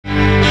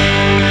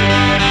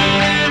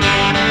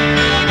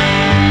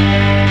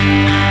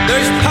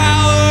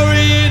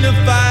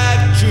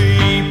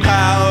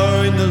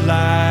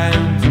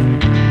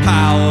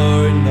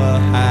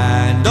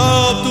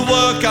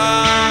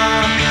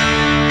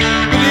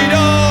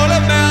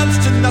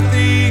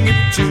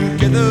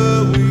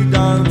Together we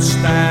don't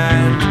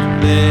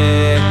stand.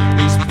 There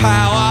is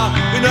power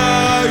in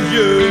our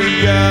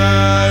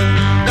union.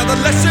 Now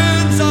the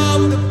lessons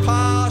of the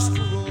past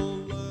are all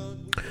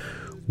learned.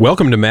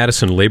 Welcome to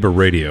Madison Labor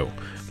Radio.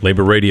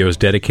 Labor Radio is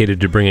dedicated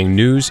to bringing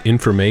news,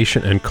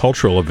 information, and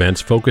cultural events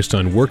focused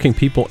on working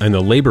people and the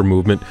labor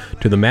movement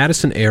to the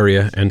Madison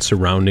area and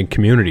surrounding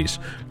communities.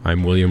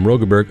 I'm William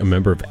Rogeberg, a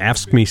member of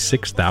AFSCME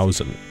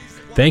 6000.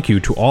 Thank you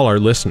to all our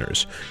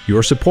listeners.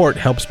 Your support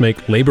helps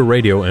make Labor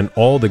Radio and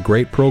all the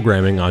great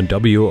programming on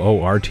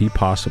WORT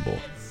possible.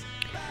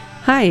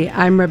 Hi,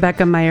 I'm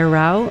Rebecca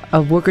Meyer-Rao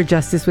of Worker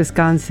Justice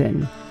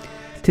Wisconsin.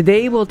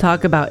 Today we'll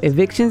talk about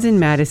evictions in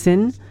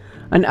Madison,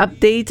 an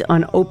update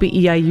on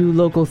OPEIU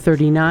Local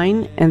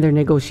 39 and their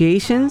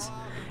negotiations,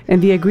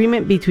 and the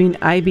agreement between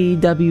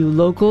IBEW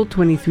Local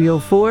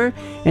 2304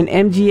 and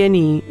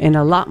MG&E, and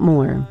a lot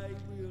more.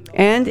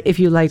 And if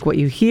you like what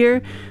you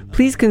hear,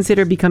 please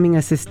consider becoming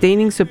a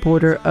sustaining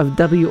supporter of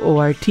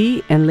WORT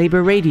and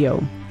Labor Radio.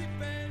 The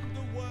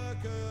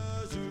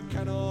workers who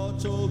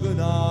cannot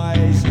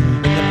organize,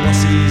 and the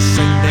bosses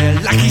send their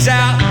lackeys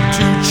out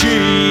to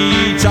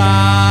cheat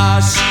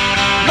us.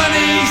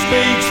 Money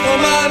speaks for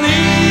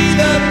money,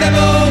 the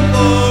devil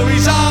for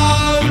his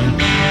own.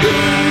 Who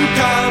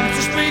comes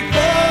to speak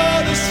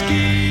for the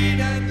skin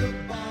and the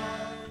bone?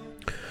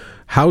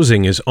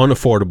 Housing is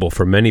unaffordable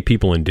for many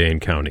people in Dane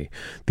County.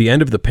 The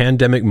end of the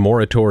pandemic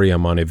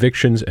moratorium on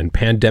evictions and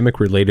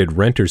pandemic-related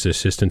renters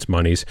assistance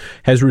monies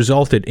has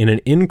resulted in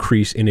an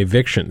increase in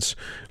evictions.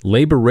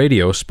 Labor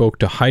Radio spoke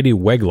to Heidi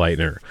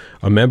Wegleitner,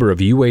 a member of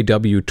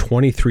UAW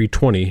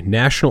 2320,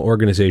 National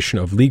Organization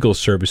of Legal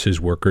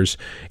Services Workers,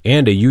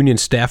 and a union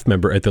staff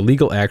member at the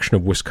Legal Action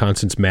of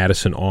Wisconsin's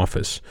Madison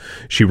office.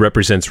 She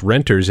represents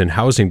renters in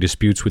housing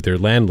disputes with their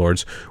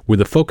landlords with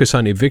a focus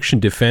on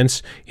eviction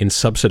defense in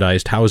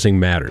subsidized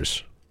housing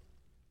matters.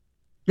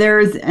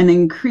 There's an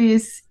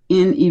increase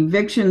in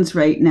evictions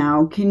right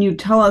now. Can you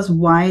tell us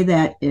why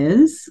that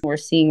is? We're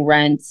seeing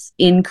rents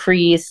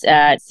increase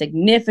at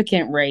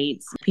significant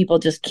rates. People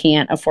just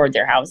can't afford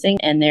their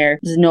housing, and there's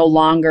no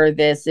longer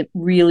this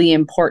really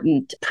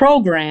important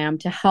program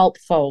to help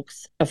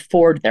folks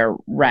afford their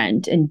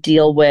rent and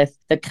deal with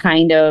the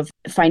kind of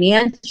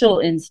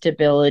financial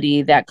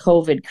instability that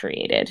COVID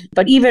created.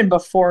 But even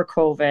before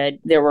COVID,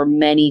 there were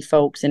many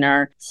folks in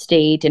our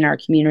state, in our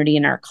community,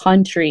 in our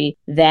country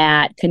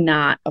that could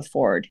not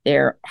afford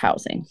their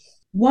housing.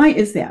 Why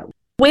is that?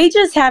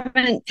 Wages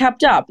haven't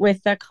kept up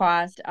with the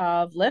cost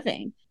of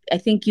living. I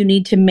think you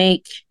need to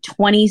make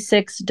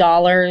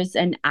 $26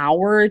 an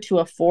hour to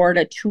afford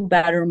a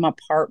 2-bedroom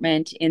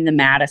apartment in the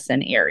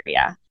Madison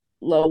area.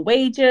 Low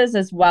wages,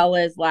 as well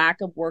as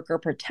lack of worker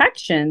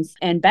protections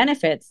and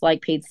benefits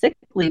like paid sick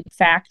leave,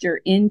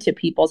 factor into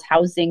people's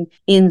housing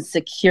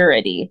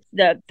insecurity.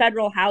 The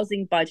federal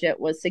housing budget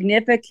was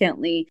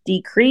significantly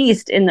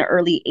decreased in the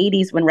early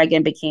 80s when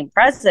Reagan became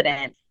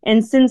president.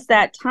 And since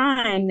that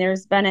time,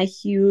 there's been a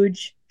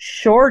huge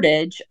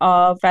shortage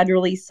of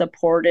federally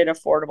supported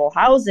affordable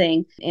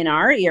housing in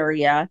our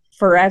area.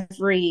 For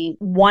every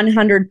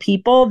 100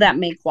 people that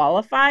may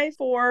qualify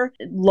for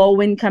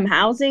low-income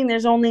housing,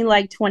 there's only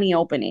like 20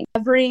 openings.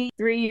 Every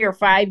 3 or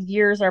 5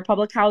 years, our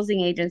public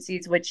housing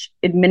agencies, which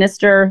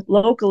administer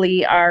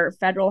locally our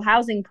federal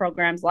housing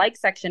programs like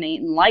Section 8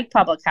 and like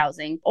public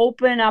housing,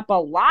 open up a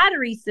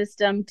lottery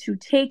system to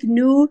take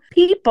new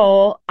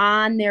people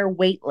on their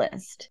wait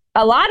list.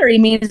 A lottery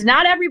means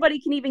not everybody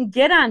can even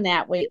get on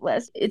that wait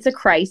list. It's a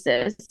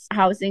crisis.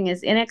 Housing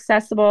is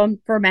inaccessible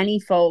for many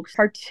folks,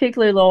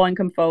 particularly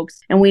low-income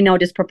folks. And we know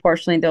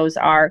disproportionately those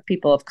are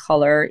people of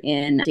color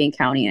in Dane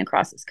County and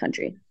across this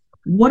country.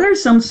 What are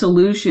some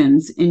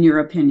solutions, in your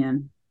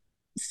opinion?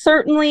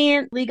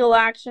 Certainly, legal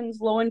actions,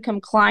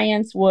 low-income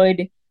clients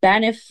would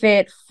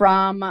benefit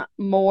from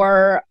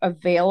more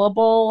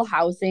available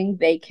housing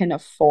they can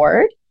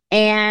afford,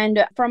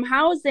 and from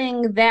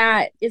housing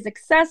that is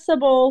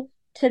accessible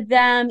to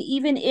them,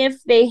 even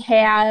if they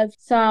have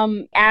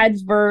some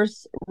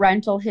adverse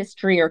rental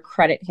history or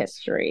credit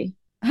history.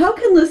 How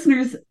can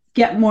listeners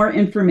get more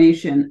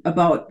information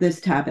about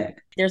this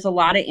topic? There's a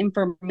lot of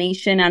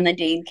information on the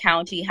Dane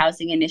County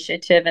Housing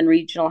Initiative and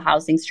Regional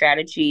Housing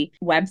Strategy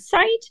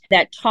website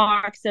that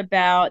talks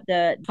about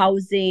the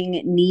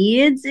housing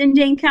needs in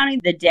Dane County,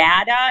 the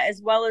data, as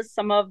well as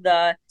some of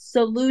the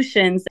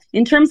solutions.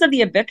 In terms of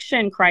the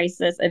eviction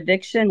crisis,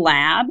 Eviction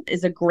Lab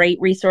is a great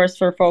resource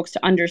for folks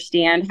to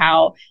understand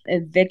how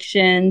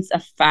evictions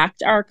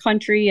affect our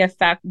country,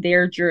 affect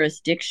their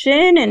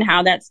jurisdiction, and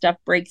how that stuff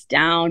breaks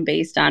down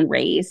based on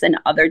race and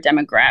other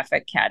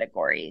demographic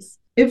categories.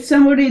 If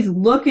somebody's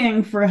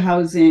looking for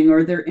housing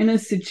or they're in a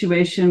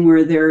situation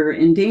where they're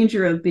in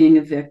danger of being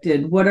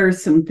evicted, what are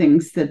some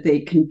things that they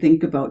can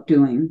think about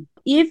doing?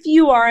 If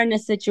you are in a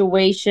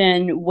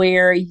situation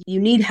where you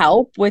need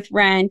help with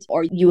rent,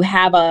 or you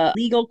have a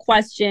legal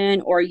question,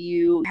 or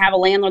you have a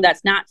landlord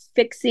that's not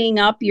fixing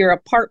up your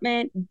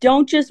apartment,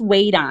 don't just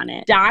wait on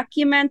it.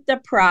 Document the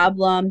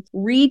problem,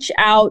 reach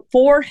out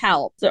for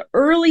help. The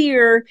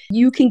earlier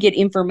you can get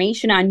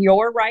information on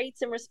your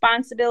rights and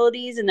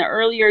responsibilities, and the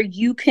earlier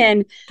you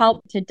can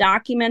help to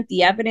document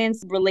the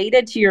evidence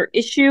related to your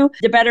issue,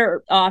 the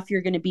better off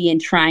you're going to be in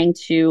trying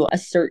to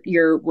assert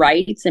your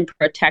rights and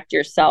protect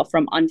yourself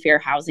from unfair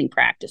housing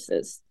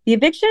practices. The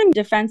Eviction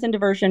Defense and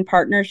Diversion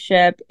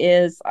Partnership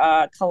is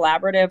a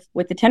collaborative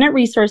with the Tenant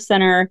Resource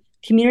Center,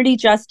 Community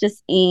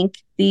Justice, Inc.,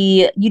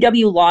 the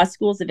UW Law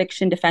School's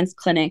Eviction Defense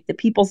Clinic, the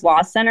People's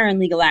Law Center, and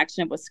Legal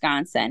Action of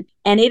Wisconsin.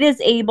 And it is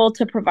able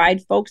to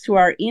provide folks who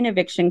are in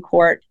eviction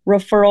court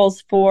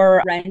referrals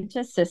for rent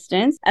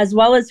assistance, as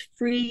well as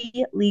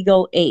free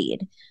legal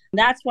aid.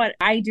 That's what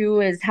I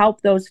do, is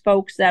help those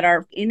folks that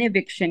are in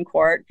eviction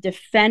court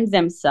defend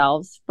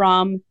themselves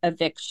from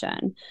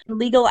eviction.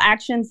 Legal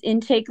Action's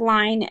intake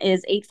line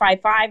is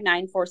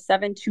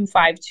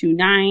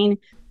 855-947-2529.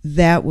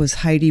 That was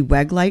Heidi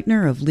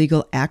Wegleitner of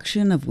Legal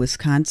Action of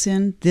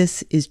Wisconsin.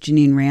 This is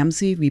Janine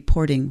Ramsey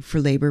reporting for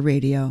Labor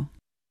Radio.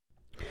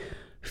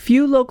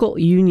 Few local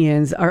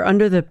unions are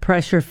under the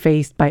pressure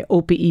faced by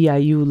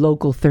OPEIU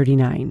Local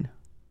 39.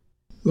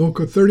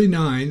 Local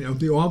 39 of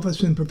the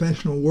Office and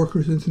Professional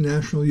Workers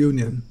International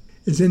Union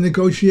is in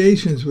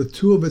negotiations with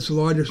two of its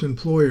largest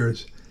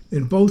employers.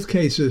 In both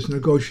cases,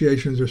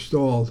 negotiations are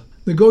stalled.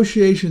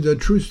 Negotiations at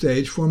True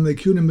Stage, formerly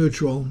CUNA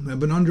Mutual, have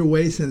been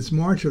underway since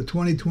March of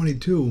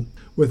 2022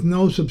 with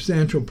no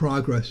substantial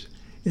progress,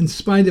 in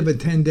spite of a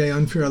 10-day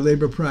unfair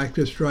labor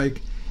practice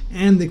strike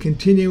and the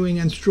continuing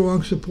and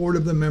strong support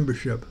of the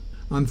membership.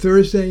 On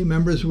Thursday,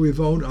 members will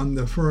vote on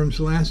the firm's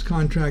last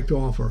contract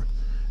offer.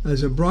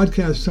 As of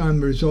broadcast time,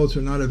 the results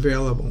are not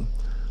available,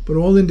 but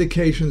all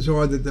indications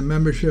are that the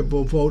membership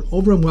will vote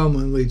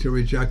overwhelmingly to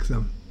reject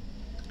them.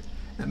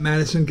 At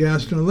Madison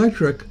Gas and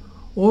Electric,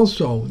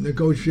 also,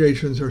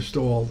 negotiations are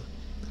stalled.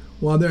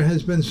 While there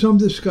has been some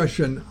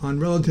discussion on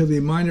relatively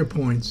minor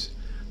points,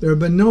 there have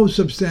been no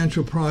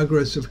substantial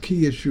progress of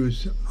key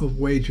issues of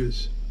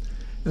wages.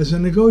 As a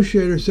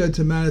negotiator said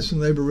to Madison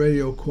Labor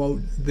Radio,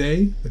 quote,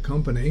 "They, the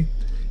company,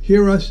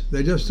 hear us,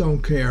 they just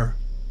don't care."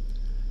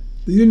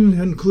 The union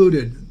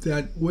concluded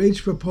that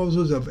wage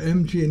proposals of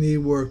MG&E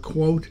were,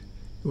 quote,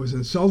 "It was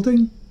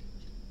insulting,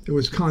 it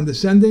was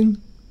condescending,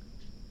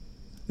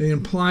 they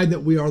implied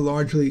that we are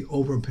largely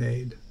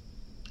overpaid."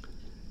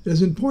 It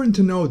is important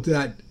to note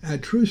that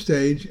at True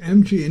Stage,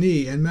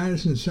 MG&E, and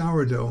Madison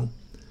Sourdough,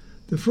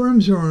 the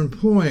firms are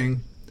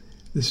employing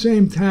the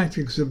same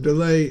tactics of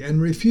delay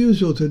and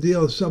refusal to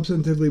deal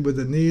substantively with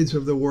the needs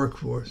of the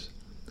workforce,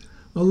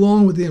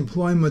 along with the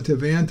employment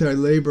of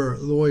anti-labor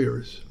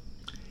lawyers.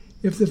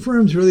 If the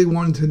firms really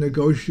wanted to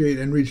negotiate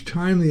and reach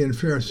timely and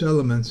fair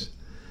settlements,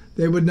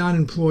 they would not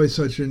employ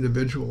such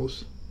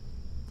individuals.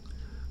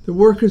 The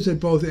workers at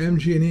both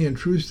MG&E and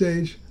True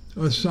Stage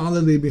are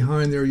solidly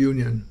behind their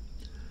union.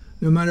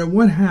 No matter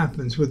what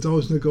happens with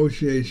those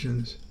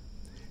negotiations,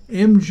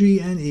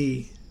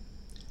 MG&E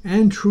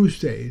and True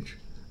Stage,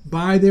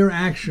 by their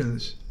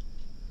actions,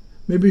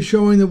 may be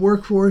showing the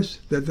workforce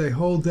that they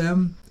hold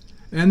them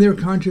and their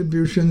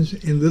contributions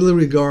in little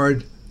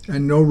regard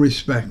and no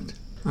respect.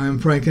 I am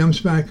Frank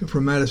Emspack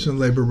for Madison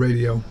Labor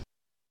Radio.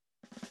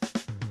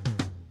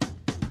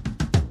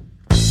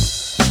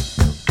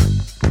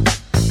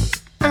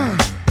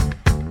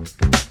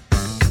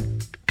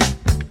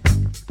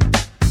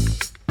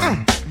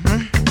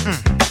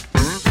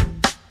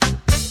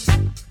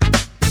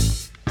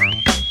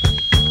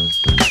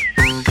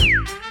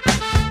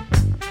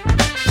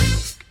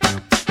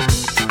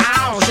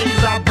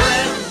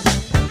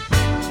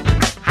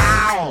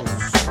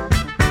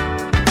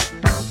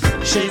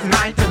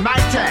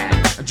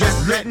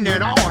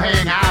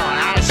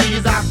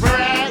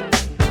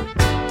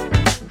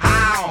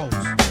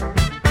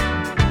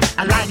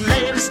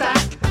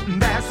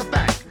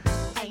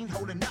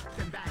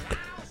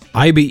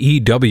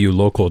 IBEW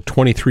Local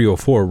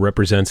 2304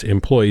 represents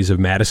employees of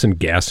Madison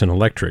Gas and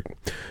Electric.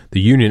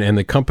 The union and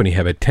the company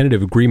have a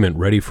tentative agreement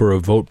ready for a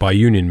vote by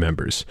union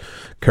members.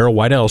 Carol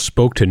Weidel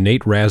spoke to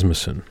Nate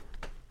Rasmussen.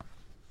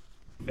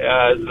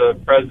 As the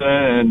president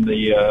and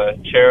the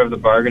chair of the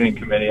bargaining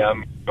committee,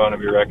 I'm going to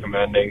be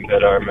recommending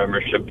that our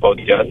membership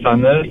vote yes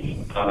on this.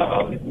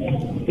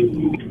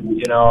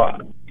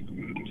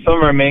 Some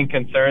of our main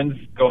concerns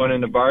going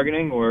into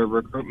bargaining were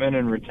recruitment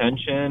and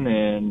retention,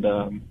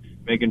 and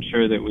making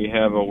sure that we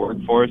have a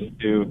workforce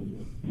to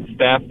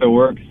staff the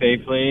work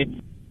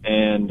safely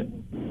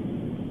and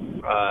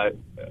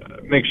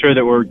make sure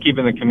that we're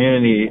keeping the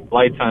community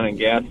lights on and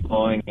gas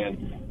flowing.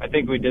 And I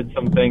think we did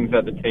some things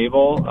at the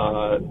table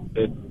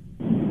that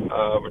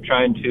we're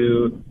trying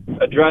to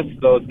address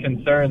those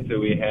concerns that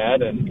we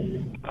had.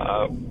 And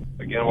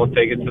again, we'll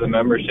take it to the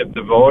membership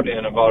to vote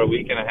in about a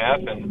week and a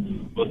half,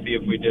 and we'll see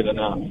if we did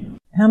enough.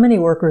 How many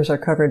workers are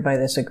covered by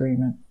this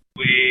agreement?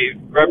 We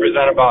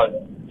represent about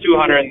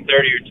 230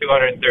 or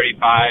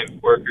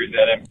 235 workers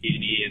at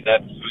MG&E, and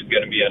that's with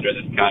going to be under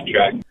this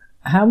contract.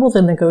 How will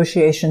the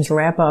negotiations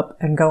wrap up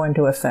and go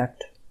into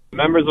effect?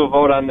 Members will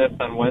vote on this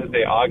on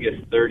Wednesday,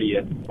 August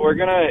 30th. We're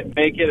going to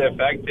make it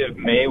effective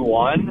May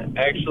 1,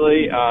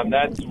 actually.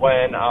 That's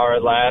when our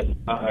last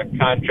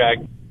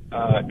contract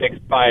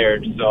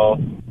expired. So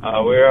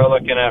we are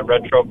looking at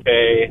retro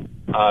pay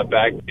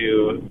back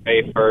to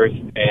May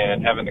 1st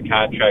and having the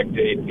contract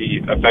date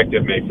be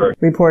effective May 1st.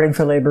 Reporting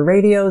for Labor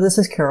Radio, this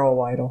is Carol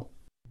Weidel.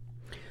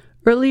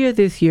 Earlier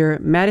this year,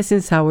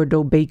 Madison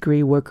Sourdough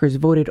bakery workers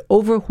voted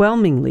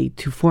overwhelmingly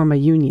to form a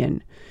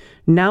union.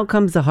 Now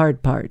comes the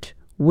hard part,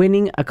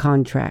 winning a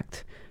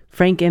contract.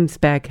 Frank M.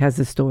 Spack has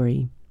the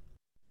story.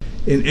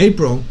 In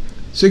April,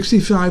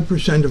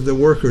 65% of the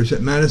workers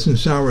at Madison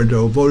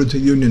Sourdough voted to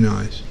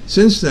unionize.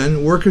 Since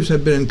then, workers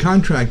have been in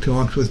contract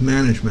talks with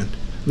management.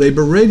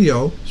 Labor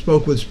Radio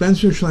spoke with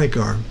Spencer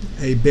Schlenkar,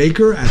 a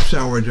baker at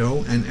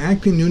Sourdough and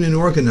acting union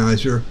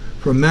organizer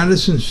for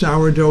Madison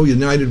Sourdough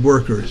United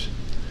Workers.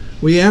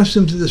 We asked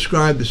him to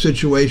describe the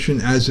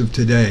situation as of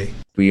today.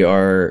 We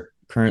are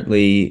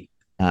currently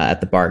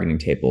at the bargaining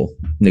table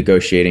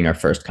negotiating our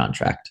first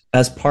contract.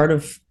 As part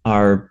of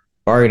our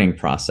bargaining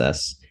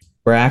process,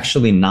 we're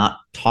actually not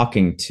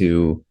talking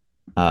to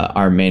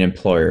our main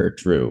employer,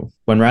 Drew.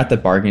 When we're at the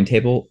bargaining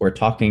table, we're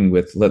talking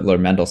with Littler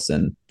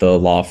Mendelson, the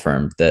law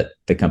firm that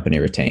the company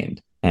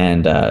retained.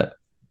 And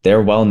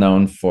they're well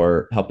known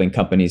for helping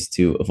companies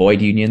to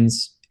avoid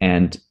unions.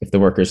 And if the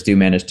workers do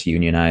manage to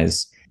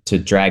unionize, to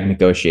drag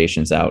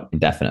negotiations out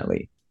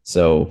indefinitely.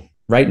 So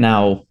right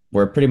now,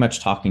 we're pretty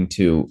much talking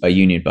to a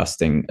union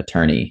busting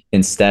attorney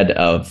instead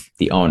of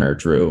the owner,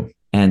 Drew.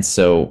 And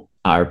so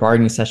our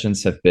bargaining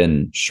sessions have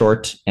been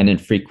short and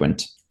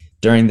infrequent.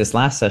 During this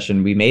last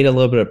session, we made a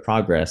little bit of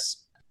progress.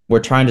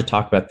 We're trying to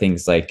talk about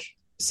things like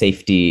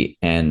safety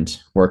and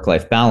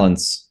work-life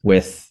balance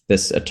with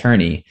this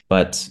attorney,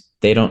 but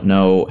they don't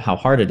know how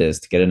hard it is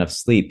to get enough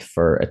sleep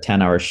for a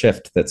 10-hour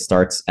shift that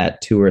starts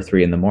at 2 or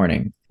 3 in the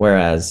morning.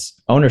 Whereas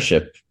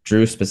ownership,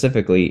 Drew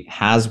specifically,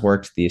 has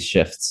worked these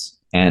shifts.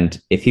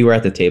 And if he were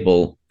at the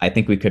table, I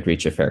think we could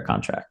reach a fair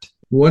contract.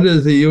 What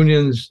are the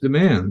union's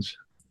demands?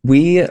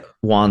 We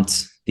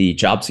want the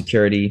job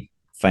security,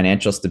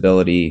 financial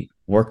stability,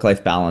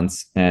 work-life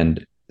balance,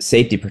 and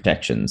safety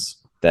protections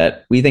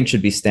that we think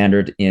should be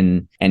standard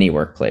in any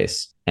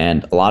workplace.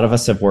 And a lot of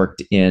us have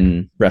worked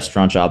in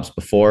restaurant jobs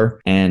before,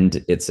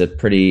 and it's a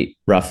pretty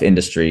rough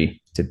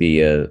industry to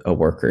be a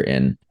worker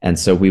in. And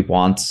so we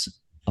want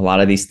a lot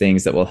of these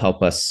things that will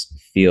help us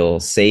feel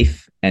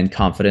safe and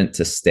confident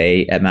to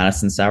stay at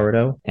Madison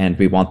Sourdough, and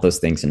we want those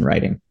things in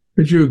writing.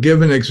 Could you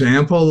give an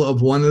example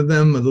of one of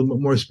them a little bit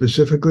more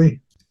specifically?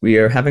 We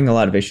are having a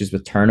lot of issues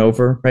with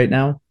turnover right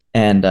now,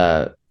 and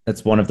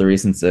that's one of the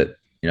reasons that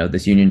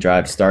this union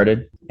drive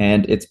started.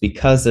 And it's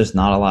because there's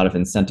not a lot of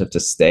incentive to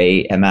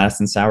stay at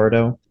Madison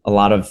Sourdough. A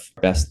lot of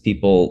best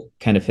people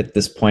kind of hit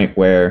this point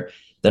where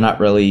they're not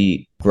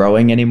really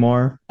growing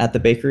anymore at the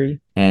bakery.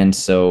 And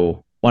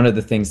so one of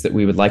the things that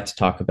we would like to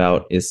talk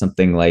about is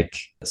something like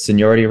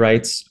seniority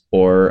rights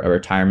or a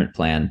retirement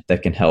plan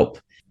that can help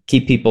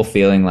keep people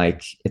feeling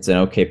like it's an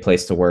okay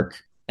place to work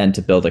and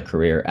to build a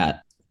career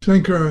at.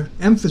 Schlenker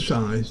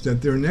emphasized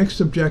that their next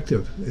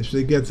objective is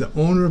to get the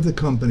owner of the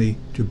company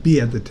to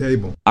be at the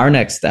table. Our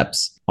next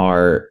steps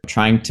are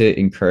trying to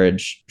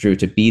encourage Drew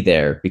to be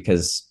there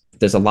because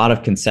there's a lot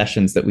of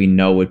concessions that we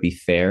know would be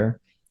fair,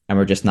 and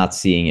we're just not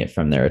seeing it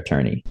from their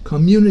attorney.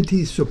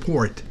 Community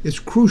support is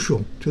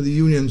crucial to the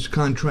union's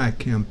contract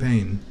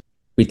campaign.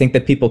 We think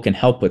that people can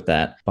help with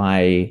that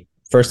by,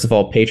 first of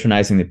all,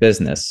 patronizing the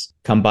business.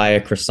 Come buy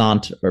a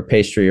croissant or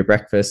pastry or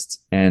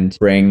breakfast and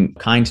bring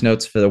kind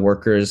notes for the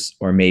workers,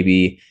 or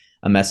maybe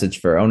a message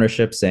for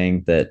ownership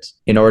saying that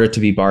in order to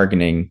be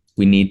bargaining,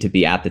 we need to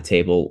be at the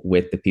table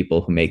with the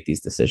people who make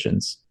these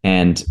decisions.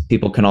 And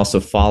people can also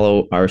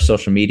follow our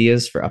social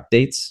medias for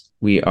updates.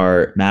 We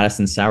are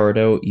Madison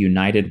Sourdough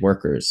United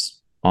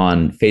Workers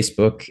on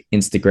Facebook,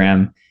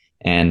 Instagram,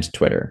 and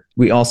Twitter.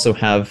 We also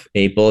have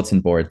a bulletin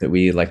board that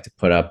we like to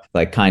put up,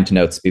 like kind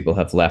notes people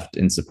have left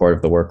in support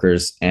of the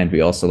workers, and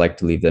we also like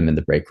to leave them in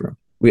the break room.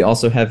 We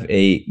also have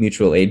a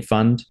mutual aid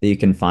fund that you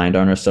can find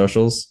on our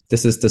socials.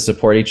 This is to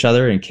support each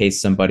other in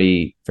case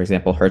somebody, for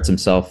example, hurts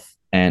himself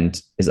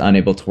and is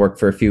unable to work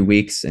for a few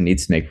weeks and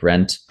needs to make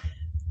rent,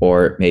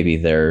 or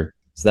maybe so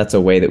that's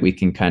a way that we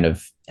can kind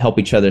of help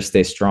each other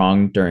stay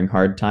strong during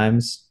hard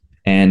times.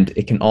 And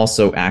it can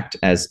also act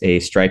as a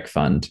strike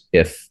fund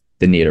if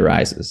the need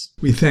arises.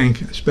 We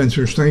thank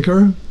Spencer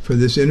Schlenker for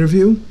this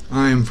interview.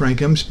 I am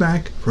Frank M.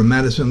 Spack from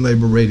Madison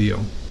Labor Radio.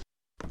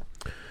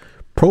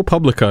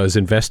 ProPublica is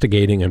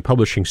investigating and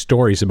publishing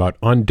stories about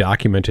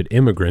undocumented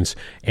immigrants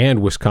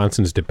and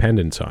Wisconsin's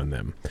dependence on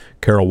them.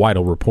 Carol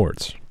Weidel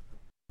reports.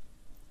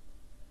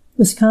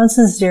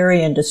 Wisconsin's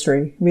dairy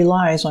industry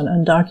relies on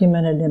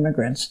undocumented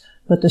immigrants,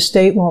 but the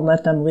state won't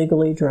let them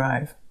legally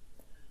drive.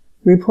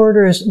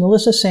 Reporters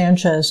Melissa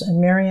Sanchez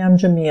and Mariam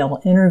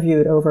Jamil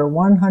interviewed over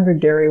 100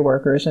 dairy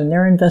workers in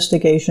their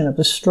investigation of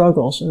the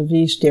struggles of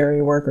these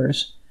dairy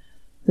workers.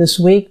 This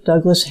week,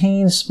 Douglas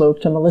Haynes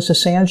spoke to Melissa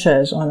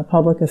Sanchez on a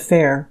public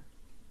affair.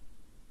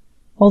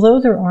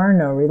 Although there are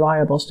no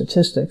reliable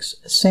statistics,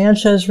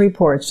 Sanchez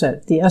reports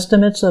that the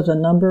estimates of the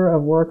number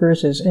of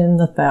workers is in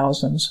the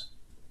thousands.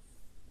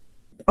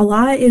 A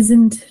lot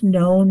isn't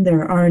known.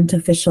 There aren't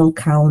official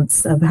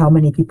counts of how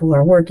many people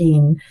are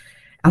working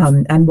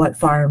and what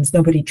farms.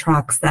 Nobody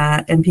tracks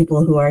that. And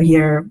people who are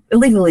here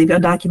illegally,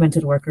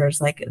 undocumented workers,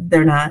 like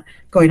they're not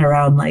going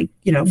around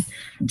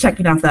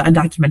checking off the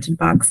undocumented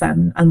box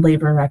on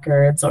labor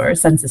records or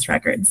census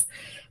records.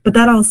 But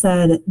that all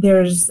said,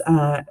 there's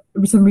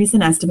some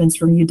recent estimates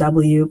from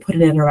UW put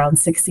it at around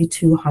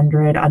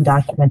 6,200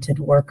 undocumented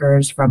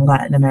workers from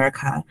Latin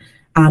America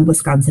on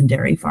Wisconsin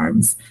dairy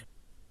farms.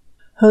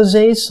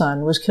 Jose's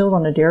son was killed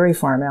on a dairy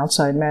farm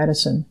outside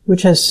Madison,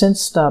 which has since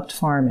stopped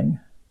farming.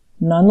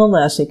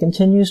 Nonetheless, he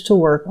continues to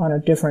work on a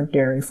different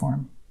dairy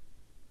farm.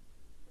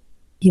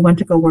 He went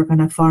to go work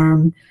on a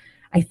farm,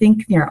 I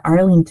think near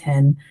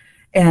Arlington,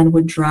 and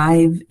would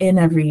drive in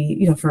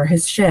every, for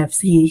his shifts.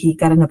 He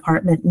got an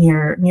apartment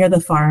near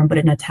the farm, but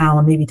in a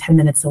town maybe 10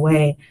 minutes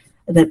away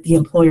that the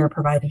employer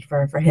provided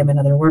for him and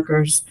other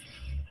workers.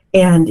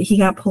 And he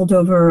got pulled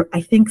over,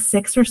 I think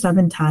 6 or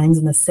 7 times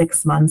in the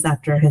 6 months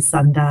after his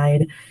son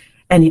died.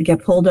 And he'd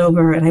get pulled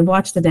over, and I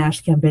watched the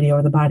dash cam video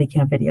or the body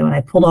cam video, and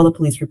I pulled all the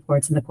police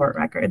reports and the court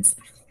records.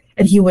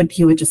 And he would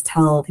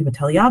tell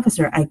the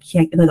officer, I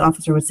can't, and the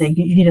officer would say,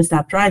 you need to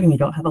stop driving, you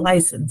don't have a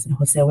license. And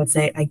Jose would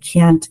say,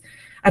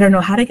 I don't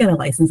know how to get a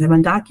license, I'm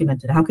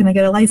undocumented, how can I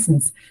get a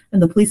license?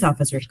 And the police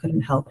officers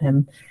couldn't help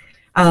him.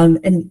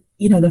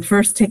 The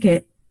first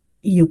ticket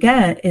you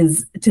get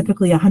is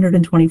typically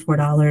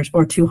 $124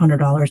 or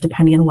 $200,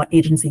 depending on what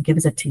agency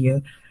gives it to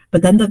you.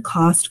 But then the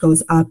cost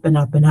goes up and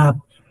up and up.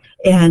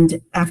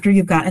 And after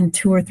you've gotten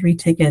 2 or 3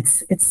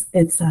 tickets, it's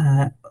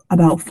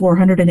about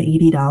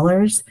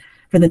 $480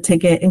 for the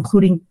ticket,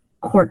 including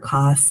court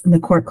costs. And the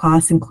court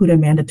costs include a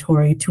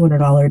mandatory $200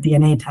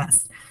 DNA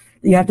test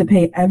that you have to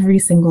pay every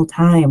single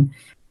time.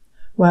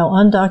 While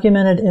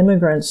undocumented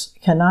immigrants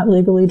cannot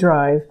legally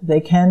drive,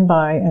 they can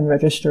buy and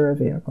register a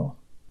vehicle.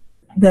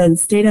 The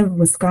state of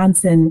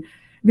Wisconsin,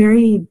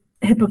 very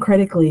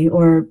hypocritically,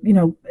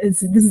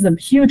 this is a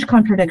huge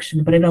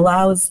contradiction, but it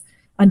allows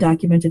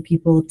undocumented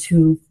people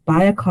to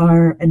buy a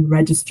car and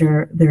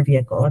register their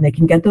vehicle. And they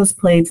can get those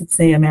plates that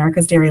say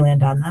America's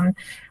Dairyland on them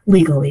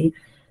legally,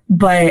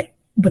 but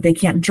they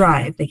can't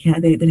drive. They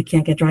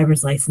can't get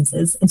driver's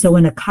licenses. And so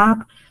when a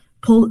cop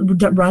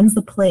runs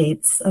the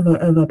plates of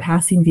a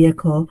passing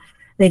vehicle,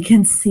 they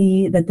can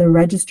see that the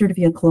registered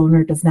vehicle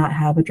owner does not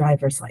have a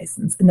driver's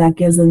license. And that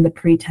gives them the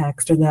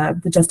pretext or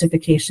the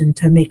justification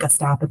to make a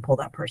stop and pull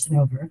that person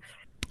over.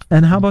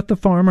 And how about the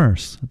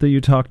farmers that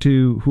you talk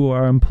to who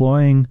are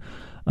employing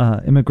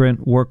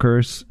immigrant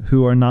workers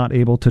who are not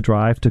able to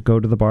drive to go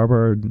to the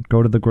barber or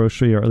go to the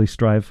grocery or at least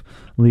drive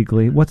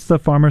legally? What's the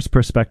farmer's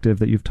perspective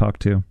that you've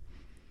talked to?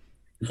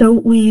 So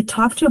we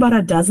talked to about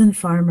a dozen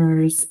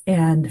farmers,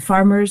 and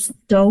farmers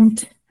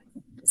don't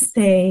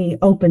say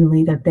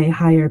openly that they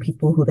hire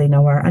people who they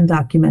know are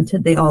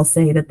undocumented. They all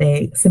say that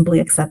they simply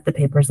accept the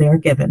papers they are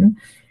given.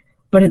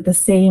 But at the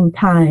same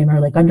time,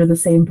 or under the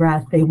same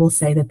breath, they will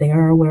say that they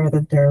are aware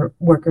that their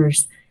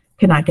workers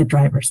cannot get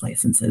driver's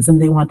licenses,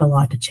 and they want the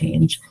law to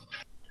change.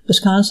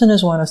 Wisconsin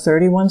is one of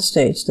 31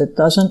 states that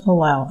doesn't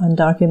allow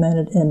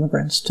undocumented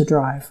immigrants to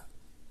drive.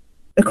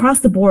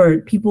 Across the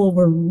board, people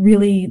were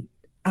really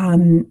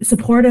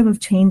supportive of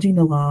changing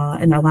the law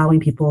and allowing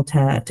people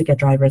to get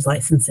driver's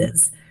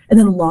licenses. And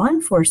then law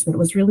enforcement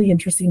was really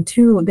interesting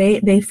too.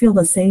 They feel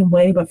the same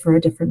way, but for a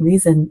different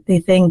reason. They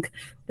think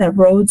that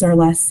roads are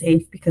less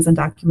safe because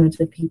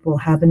undocumented people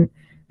haven't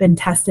been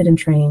tested and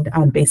trained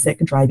on basic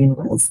driving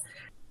rules.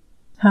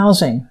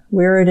 Housing,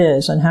 where it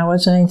is and how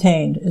it's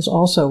maintained, is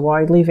also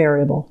widely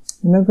variable.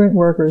 Immigrant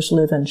workers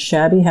live in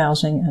shabby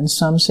housing and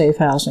some safe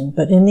housing,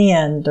 but in the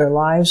end, their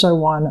lives are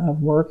one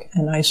of work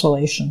and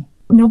isolation.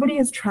 Nobody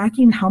is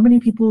tracking how many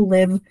people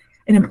live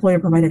in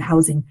employer-provided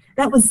housing.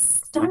 That was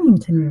stunning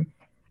to me.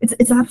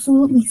 It's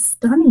absolutely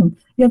stunning.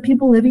 You have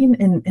people living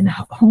in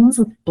homes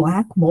with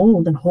black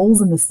mold and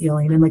holes in the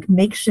ceiling and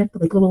makeshift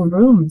little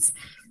rooms.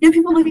 You have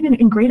people living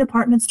in great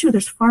apartments too.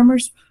 There's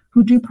farmers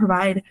who do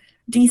provide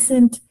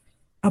decent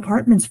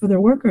apartments for their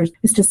workers.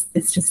 It's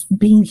just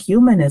being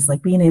human, is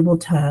being able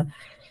to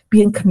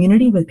be in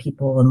community with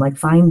people and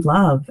find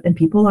love. And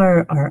people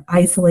are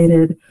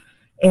isolated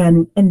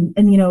and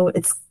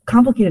it's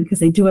complicated because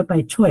they do it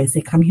by choice. They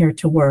come here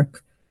to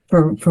work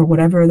for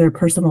whatever their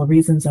personal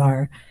reasons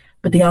are.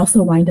 But they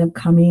also wind up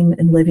coming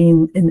and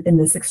living in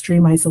this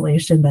extreme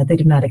isolation that they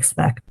did not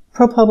expect.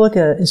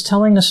 ProPublica is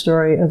telling the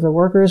story of the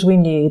workers we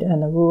need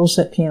and the rules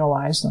that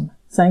penalize them.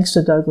 Thanks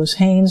to Douglas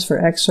Haynes for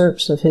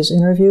excerpts of his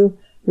interview.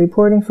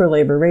 Reporting for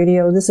Labor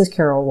Radio, this is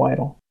Carol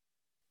Weidel.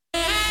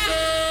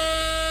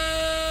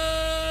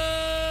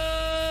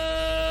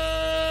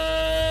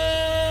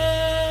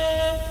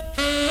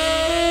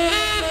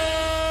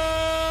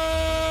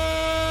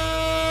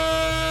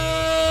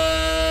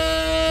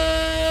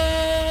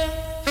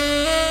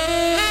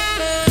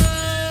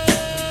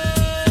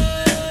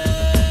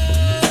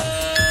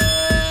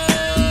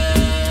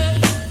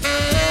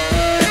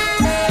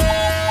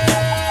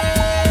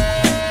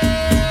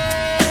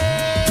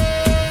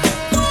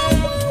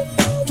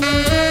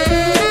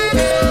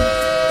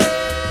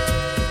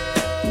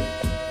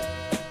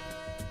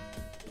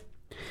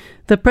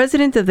 The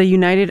president of the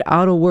United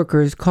Auto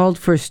Workers called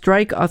for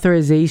strike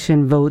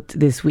authorization vote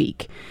this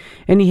week,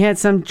 and he had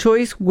some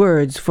choice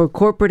words for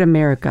corporate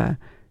America.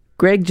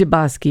 Greg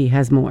Jaboski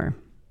has more.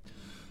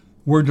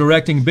 We're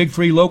directing Big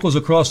Three locals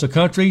across the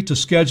country to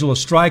schedule a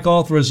strike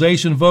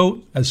authorization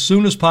vote as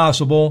soon as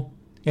possible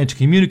and to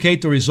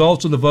communicate the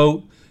results of the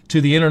vote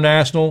to the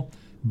International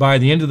by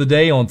the end of the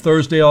day on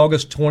Thursday,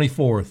 August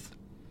 24th.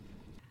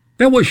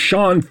 That was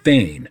Shawn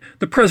Fain,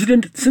 the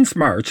president since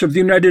March of the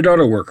United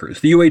Auto Workers,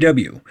 the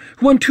UAW,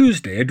 who on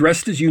Tuesday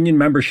addressed his union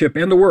membership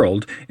and the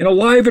world in a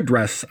live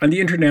address on the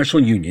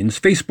International Union's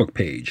Facebook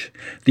page.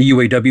 The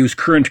UAW's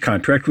current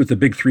contract with the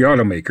big three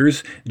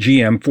automakers,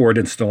 GM, Ford,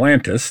 and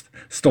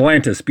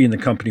Stellantis being the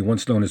company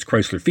once known as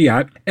Chrysler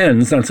Fiat,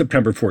 ends on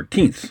September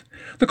 14th.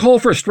 The call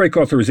for a strike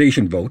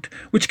authorization vote,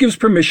 which gives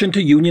permission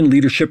to union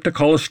leadership to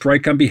call a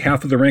strike on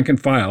behalf of the rank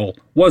and file,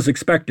 was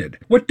expected.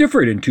 What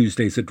differed in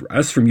Tuesday's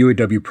address from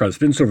UAW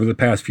presidents over the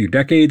past few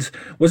decades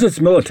was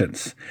its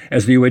militance.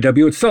 As the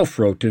UAW itself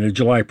wrote in a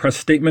July press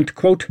statement,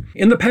 quote,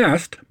 "In the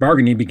past,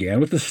 bargaining began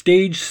with a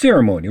staged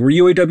ceremony where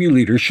UAW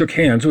leaders shook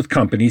hands with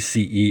company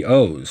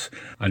CEOs.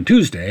 On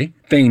Tuesday,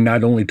 Fain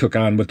not only took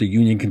on what the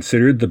union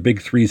considered the Big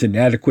Three's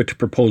inadequate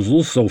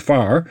proposals so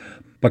far,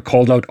 but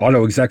called out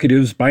auto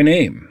executives by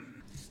name.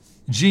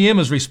 GM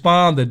has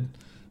responded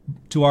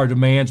to our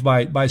demands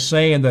by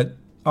saying that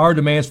our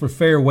demands for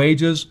fair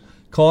wages,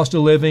 cost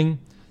of living,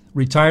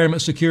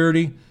 retirement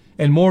security,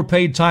 and more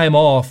paid time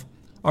off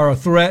are a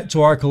threat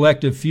to our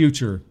collective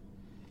future.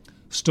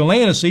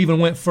 Stellantis even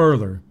went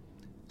further.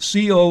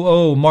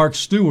 COO Mark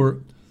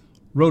Stewart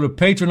wrote a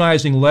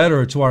patronizing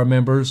letter to our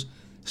members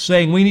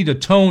saying we need to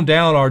tone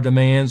down our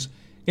demands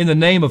in the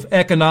name of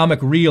economic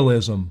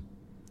realism.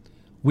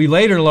 We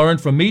later learned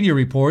from media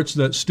reports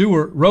that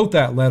Stewart wrote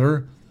that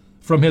letter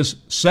from his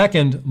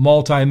second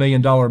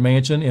multi-million-dollar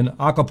mansion in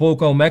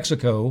Acapulco,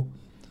 Mexico,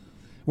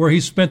 where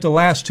he spent the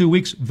last 2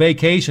 weeks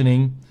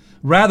vacationing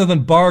rather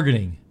than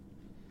bargaining.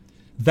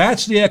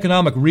 That's the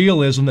economic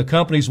realism that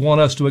companies want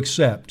us to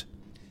accept.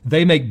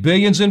 They make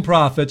billions in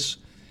profits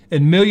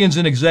and millions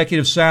in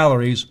executive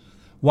salaries,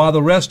 while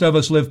the rest of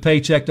us live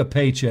paycheck to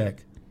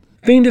paycheck.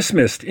 Fain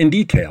dismissed in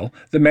detail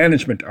the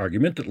management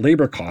argument that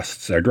labor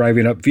costs are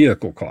driving up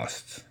vehicle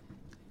costs.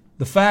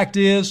 The fact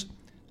is,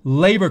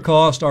 labor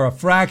costs are a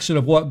fraction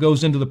of what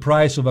goes into the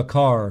price of a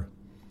car.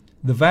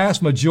 The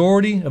vast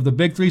majority of the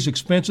Big Three's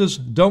expenses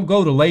don't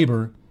go to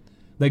labor.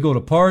 They go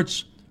to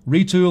parts,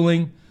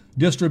 retooling,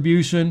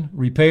 distribution,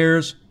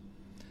 repairs.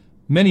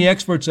 Many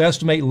experts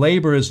estimate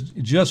labor is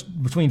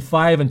just between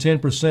 5 and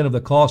 10% of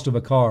the cost of a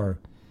car.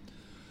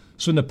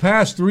 So in the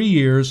past 3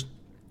 years,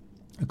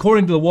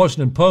 according to the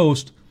Washington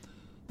Post,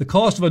 the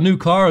cost of a new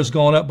car has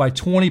gone up by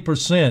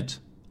 20%.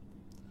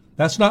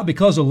 That's not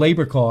because of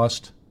labor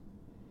cost.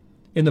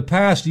 In the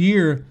past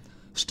year,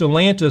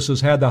 Stellantis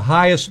has had the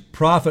highest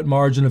profit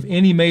margin of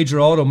any major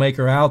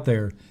automaker out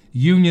there,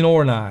 union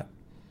or not.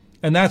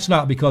 And that's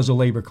not because of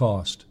labor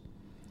cost.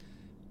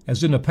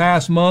 As in the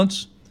past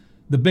months,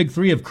 the Big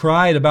Three have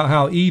cried about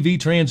how EV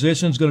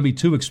transition is going to be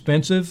too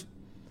expensive.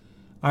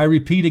 I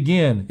repeat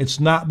again, it's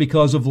not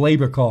because of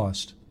labor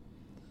cost.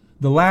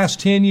 The last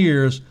 10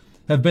 years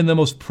have been the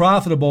most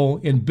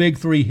profitable in Big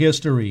Three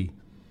history.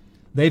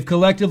 They've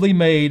collectively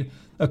made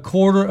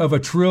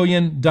 $250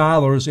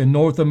 billion in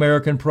North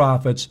American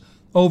profits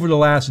over the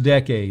last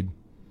decade.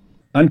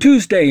 On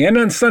Tuesday and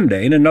on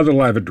Sunday, in another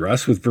live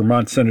address with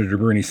Vermont Senator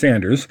Bernie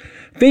Sanders,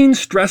 Fain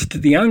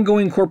stressed the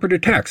ongoing corporate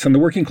attacks on the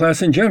working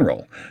class in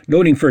general,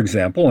 noting, for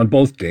example, on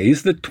both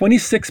days that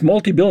 26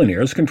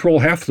 multi-billionaires control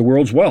half the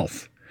world's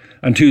wealth.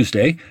 On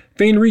Tuesday,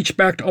 Fain reached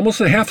back to almost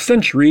a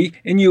half-century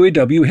in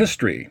UAW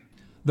history.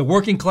 The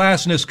working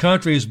class in this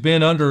country has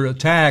been under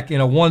attack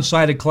in a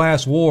one-sided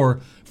class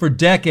war for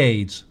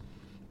decades.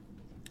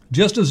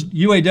 Just as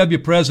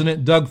UAW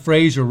President Doug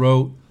Fraser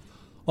wrote,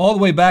 all the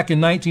way back in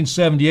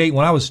 1978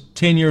 when I was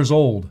 10 years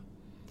old.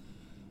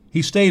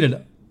 He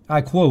stated,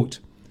 I quote,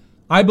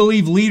 "I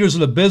believe leaders of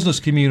the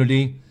business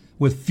community,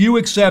 with few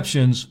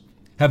exceptions,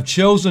 have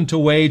chosen to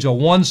wage a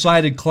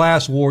one-sided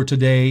class war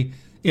today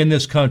in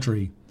this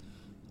country.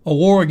 A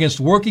war against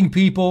working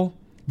people,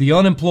 the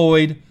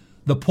unemployed,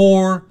 the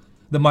poor,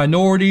 the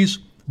minorities,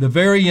 the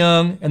very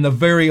young, and the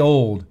very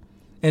old,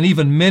 and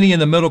even many in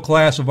the middle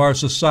class of our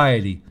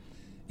society."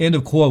 End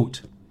of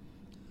quote.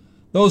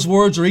 Those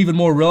words are even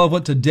more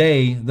relevant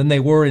today than they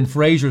were in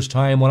Fraser's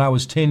time when I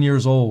was 10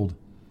 years old.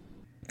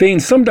 Fain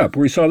summed up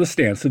where he saw the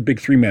stance of Big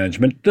Three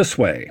management this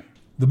way.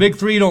 The Big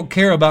Three don't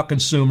care about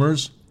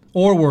consumers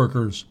or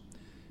workers.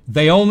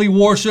 They only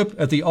worship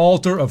at the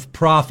altar of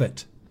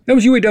profit. That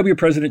was UAW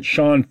President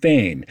Shawn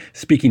Fain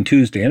speaking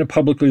Tuesday in a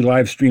publicly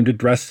live-streamed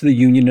address to the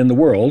union and the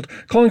world,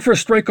 calling for a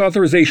strike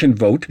authorization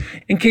vote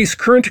in case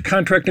current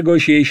contract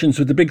negotiations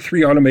with the Big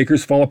Three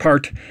automakers fall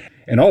apart,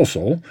 and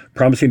also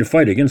promising to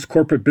fight against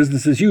corporate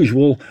business as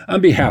usual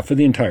on behalf of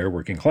the entire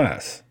working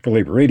class. For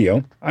Labor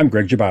Radio, I'm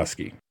Greg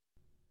Jaboski.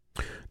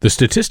 The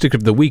statistic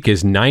of the week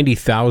is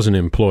 90,000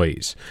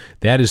 employees.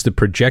 That is the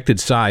projected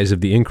size of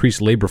the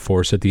increased labor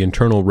force at the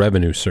Internal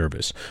Revenue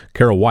Service.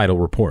 Carol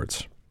Weidel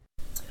reports.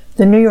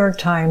 The New York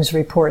Times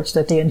reports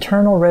that the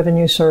Internal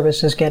Revenue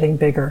Service is getting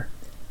bigger.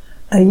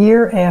 A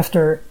year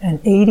after an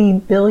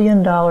 $80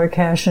 billion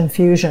cash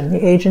infusion, the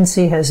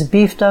agency has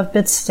beefed up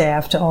its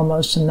staff to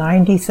almost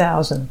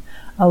 90,000,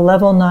 a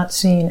level not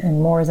seen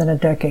in more than a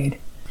decade.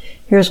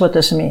 Here's what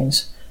this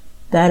means.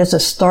 That is a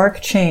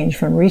stark change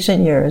from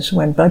recent years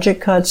when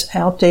budget cuts,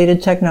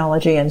 outdated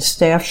technology, and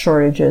staff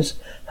shortages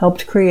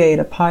helped create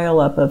a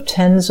pileup of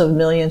tens of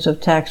millions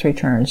of tax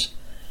returns.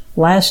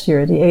 Last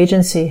year, the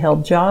agency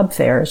held job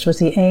fairs with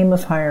the aim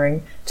of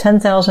hiring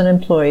 10,000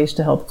 employees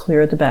to help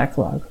clear the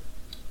backlog.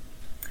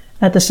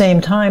 At the same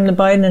time, the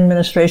Biden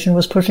administration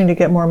was pushing to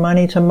get more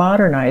money to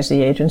modernize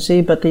the agency,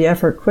 but the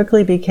effort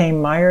quickly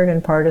became mired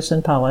in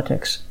partisan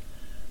politics.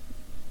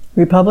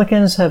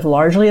 Republicans have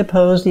largely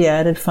opposed the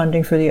added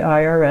funding for the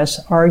IRS,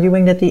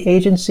 arguing that the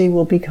agency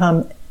will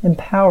become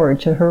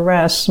empowered to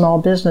harass small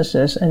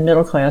businesses and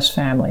middle-class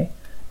family.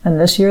 And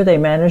this year they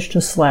managed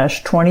to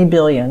slash $20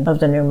 billion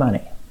of the new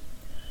money.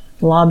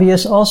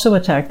 Lobbyists also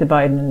attacked the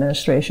Biden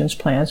administration's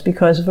plans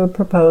because of a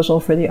proposal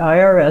for the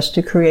IRS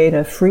to create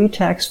a free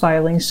tax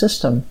filing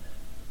system.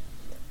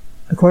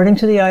 According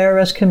to the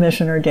IRS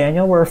Commissioner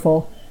Daniel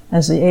Werfel,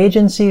 as the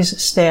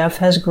agency's staff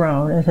has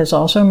grown, it has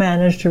also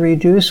managed to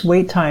reduce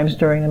wait times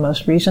during the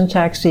most recent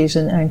tax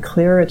season and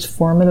clear its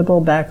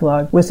formidable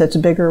backlog with its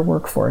bigger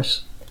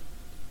workforce.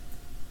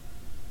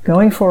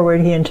 Going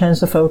forward, he intends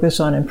to focus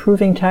on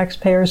improving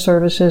taxpayer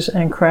services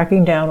and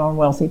cracking down on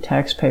wealthy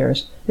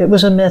taxpayers. It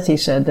was a myth, he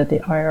said, that the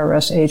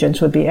IRS agents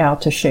would be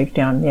out to shake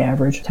down the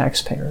average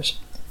taxpayers.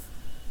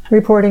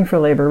 Reporting for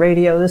Labor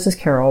Radio, this is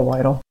Carol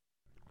Weidel.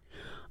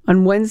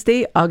 On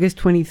Wednesday, August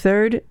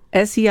 23rd,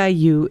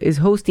 SEIU is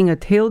hosting a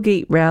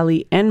tailgate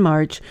rally and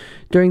march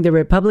during the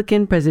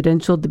Republican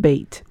presidential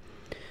debate.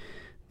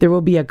 There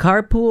will be a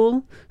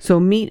carpool, so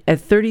meet at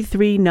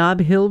 33 Nob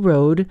Hill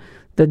Road,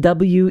 the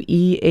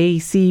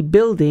WEAC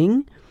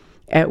building,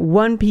 at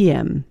 1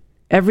 p.m.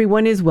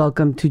 Everyone is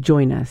welcome to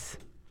join us.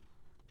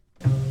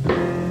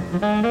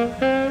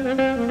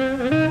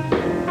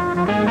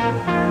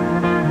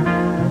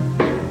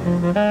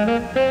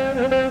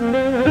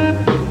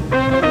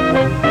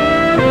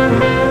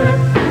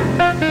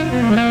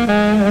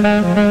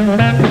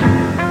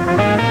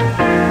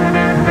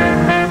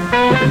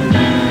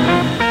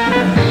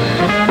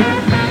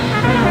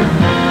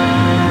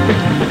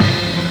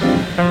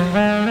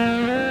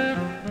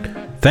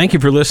 Thank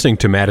you for listening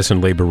to Madison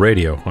Labor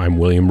Radio. I'm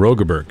William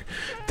Rogeberg.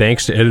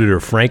 Thanks to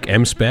editor Frank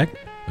M. Speck,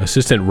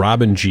 assistant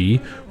Robin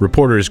G.,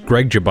 reporters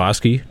Greg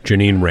Jaboski,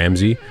 Janine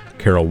Ramsey,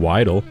 Carol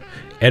Weidel,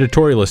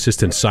 editorial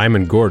assistant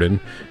Simon Gordon,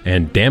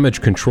 and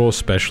damage control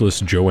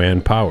specialist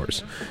Joanne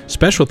Powers.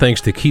 Special thanks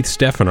to Keith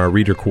Steffen, our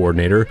reader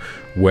coordinator,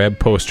 web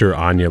poster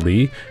Anya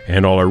Lee,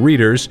 and all our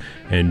readers,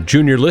 and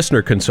junior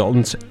listener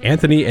consultants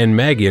Anthony and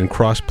Maggie in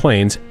Cross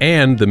Plains,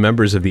 and the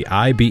members of the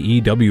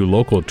IBEW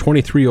Local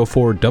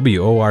 2304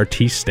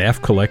 WORT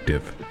Staff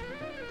Collective.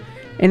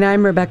 And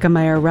I'm Rebecca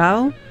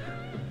Meyer-Rao.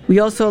 We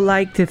also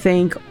like to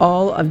thank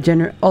all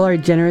our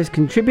generous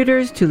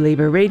contributors to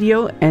Labor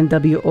Radio and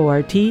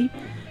WORT.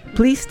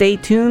 Please stay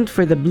tuned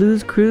for the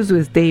Blues Cruise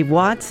with Dave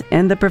Watts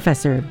and the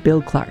Professor,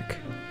 Bill Clark.